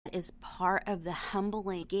is part of the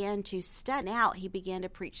humbling. He began to stand out. He began to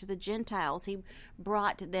preach to the Gentiles. He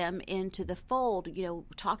brought them into the fold,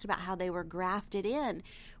 talked about how they were grafted in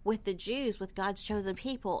with the Jews, with God's chosen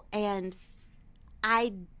people. And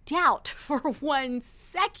I doubt for 1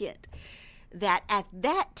 second that at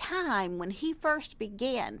that time when he first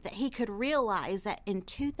began, that he could realize that in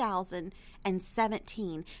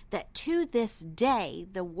 2017, that to this day,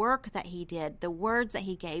 the work that he did, the words that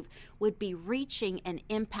he gave, would be reaching and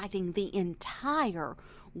impacting the entire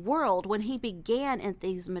world. When he began in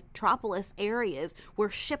these metropolis areas where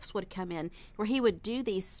ships would come in, where he would do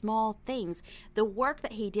these small things, the work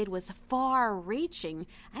that he did was far reaching.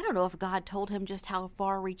 I don't know if God told him just how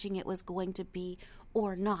far reaching it was going to be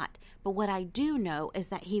or not. But what I do know is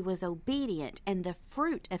that he was obedient, and the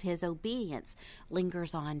fruit of his obedience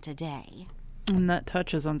lingers on today. And that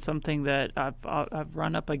touches on something that I've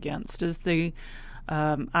run up against, is the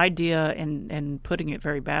idea, and putting it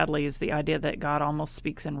very badly, is the idea that God almost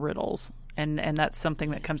speaks in riddles. And that's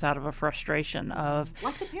something that comes out of a frustration of...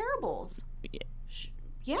 Like the parables.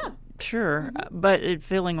 Yeah. Sure. But it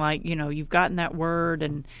feeling like, you've gotten that word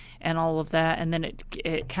and all of that, and then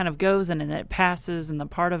it kind of goes and then it passes, and the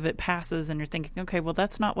part of it passes, and you're thinking, okay, well,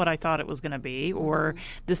 that's not what I thought it was going to be, or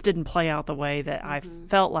this didn't play out the way that I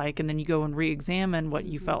felt like, and then you go and re-examine what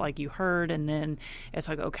you felt like you heard, and then it's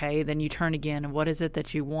like, okay, then you turn again, and what is it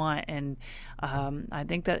that you want? And I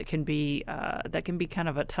think that can be kind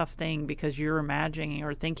of a tough thing, because you're imagining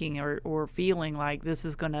or thinking or feeling like this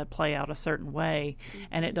is going to play out a certain way,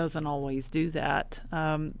 and it doesn't always do that.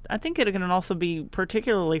 I think it can also be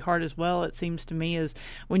particularly hard as well, it seems to me, is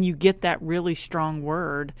when you get that really strong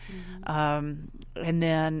word, and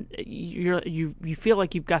then you feel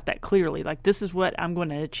like you've got that clearly, like this is what I'm going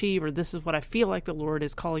to achieve, or this is what I feel like the Lord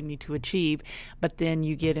is calling me to achieve, but then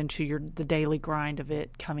you get into the daily grind of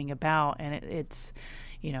it coming about, and it's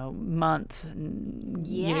months and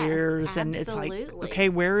years, absolutely. And it's like, okay,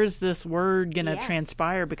 where is this word going to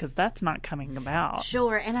transpire? Because that's not coming about.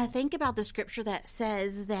 Sure. And I think about the scripture that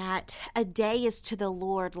says that a day is to the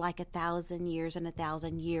Lord like 1,000 years, and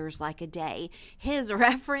 1,000 years like a day. His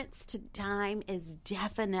reference to time is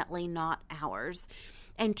definitely not ours.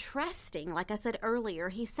 And trusting, like I said earlier,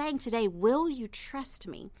 he's saying today, will you trust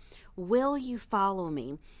me? Will you follow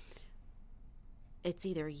me? It's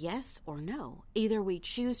either yes or no. Either we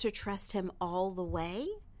choose to trust him all the way,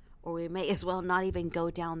 or we may as well not even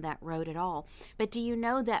go down that road at all. But do you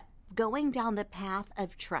know that going down the path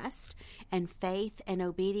of trust and faith and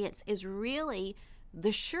obedience is really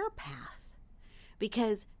the sure path?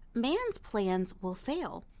 Because man's plans will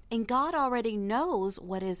fail, and God already knows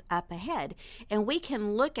what is up ahead. And we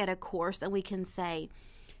can look at a course and we can say,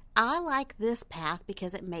 I like this path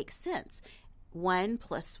because it makes sense. 1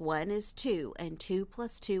 + 1 is 2, and 2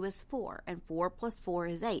 + 2 is 4, and 4 + 4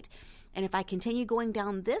 is 8. And if I continue going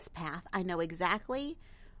down this path, I know exactly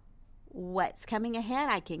what's coming ahead.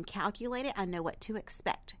 I can calculate it. I know what to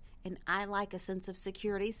expect. And I like a sense of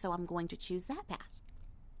security, so I'm going to choose that path.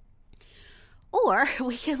 Or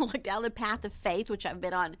we can look down the path of faith, which I've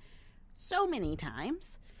been on so many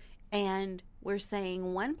times, and we're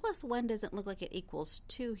saying 1 + 1 doesn't look like it equals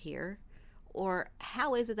 2 here. Or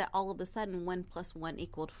how is it that all of a sudden 1 +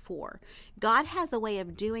 1 = 4? God has a way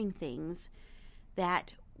of doing things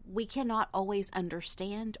that we cannot always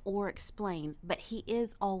understand or explain, but he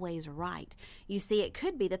is always right. You see, it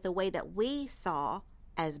could be that the way that we saw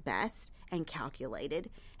as best and calculated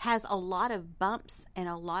has a lot of bumps and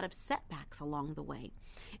a lot of setbacks along the way.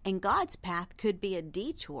 And God's path could be a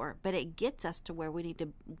detour, but it gets us to where we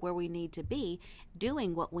need to be,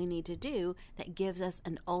 doing what we need to do, that gives us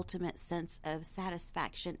an ultimate sense of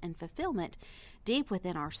satisfaction and fulfillment deep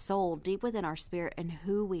within our soul, deep within our spirit, and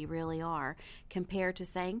who we really are, compared to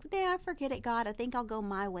saying, nah, forget it, God, I think I'll go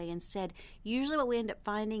my way instead. Usually what we end up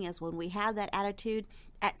finding is when we have that attitude,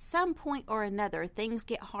 at some point or another, things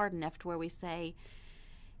get hard enough to where we say,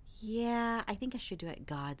 yeah, I think I should do it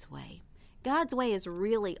God's way. God's way is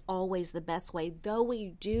really always the best way. Though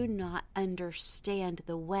we do not understand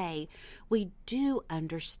the way, we do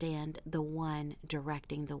understand the one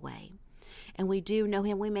directing the way. And we do know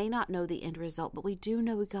him. We may not know the end result, but we do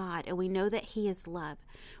know God, and we know that he is love.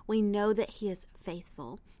 We know that he is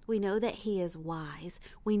faithful. We know that he is wise.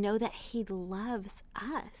 We know that he loves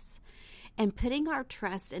us. And putting our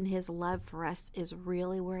trust in his love for us is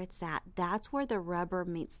really where it's at. That's where the rubber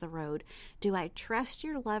meets the road. Do I trust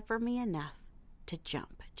your love for me enough to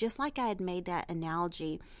jump? Just like I had made that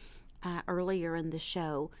analogy earlier in the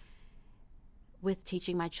show with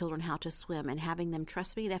teaching my children how to swim and having them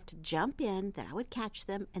trust me enough to jump in, that I would catch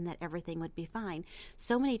them and that everything would be fine.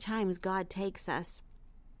 So many times God takes us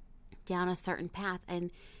down a certain path, and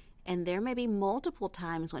And there may be multiple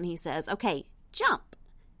times when he says, okay, jump.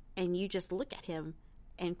 And you just look at him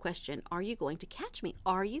and question, are you going to catch me?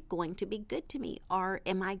 Are you going to be good to me?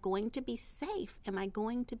 Am I going to be safe? Am I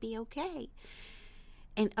going to be okay?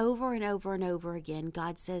 And over and over and over again,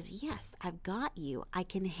 God says, yes, I've got you. I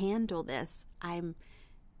can handle this. I'm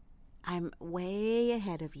way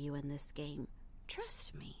ahead of you in this game.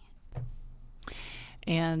 Trust me.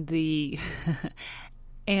 And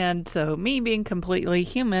and so me being completely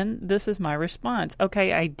human, this is my response.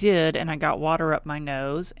 Okay, I did, and I got water up my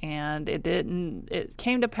nose, and it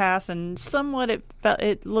came to pass, and somewhat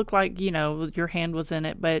it looked like, your hand was in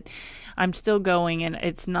it, but I'm still going, and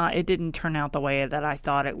it didn't turn out the way that I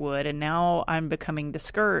thought it would, and now I'm becoming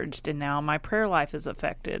discouraged, and now my prayer life is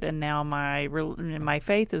affected, and now my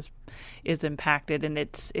faith is impacted, and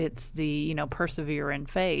it's the persevere in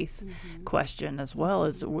faith question as well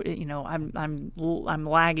as I'm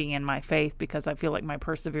lagging in my faith because I feel like my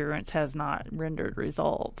perseverance has not rendered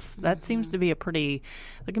results. That seems to be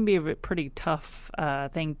that can be a pretty tough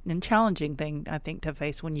thing and challenging thing, I think, to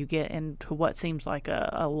face when you get into what seems like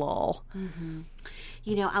a lull.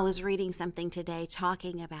 I was reading something today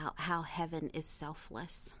talking about how heaven is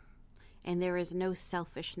selfless. And there is no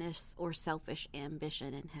selfishness or selfish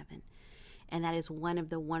ambition in heaven. And that is one of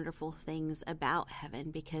the wonderful things about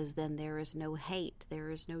heaven, because then there is no hate,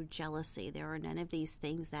 there is no jealousy, there are none of these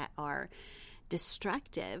things that are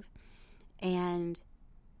destructive. And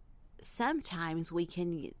sometimes we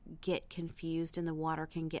can get confused and the water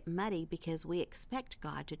can get muddy because we expect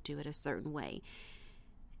God to do it a certain way.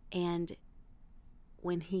 And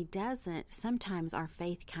when he doesn't, sometimes our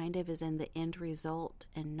faith kind of is in the end result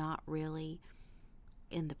and not really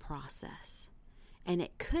in the process. And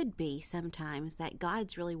it could be sometimes that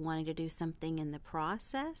God's really wanting to do something in the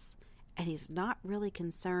process, and he's not really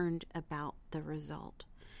concerned about the result.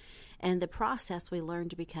 And in the process, we learn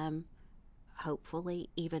to become, hopefully,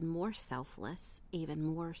 even more selfless, even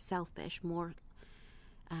more selfish, more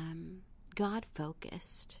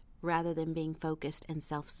God-focused, rather than being focused and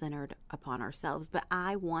self-centered upon ourselves. But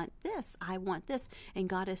I want this. And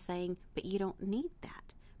God is saying, but you don't need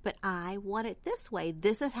that. But I want it this way.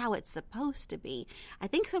 This is how it's supposed to be. I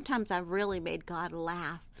think sometimes I've really made God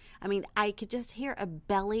laugh. I mean, I could just hear a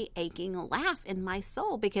belly aching laugh in my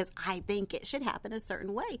soul because I think it should happen a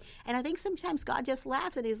certain way. And I think sometimes God just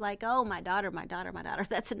laughs and he's like, oh, my daughter,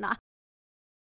 that's not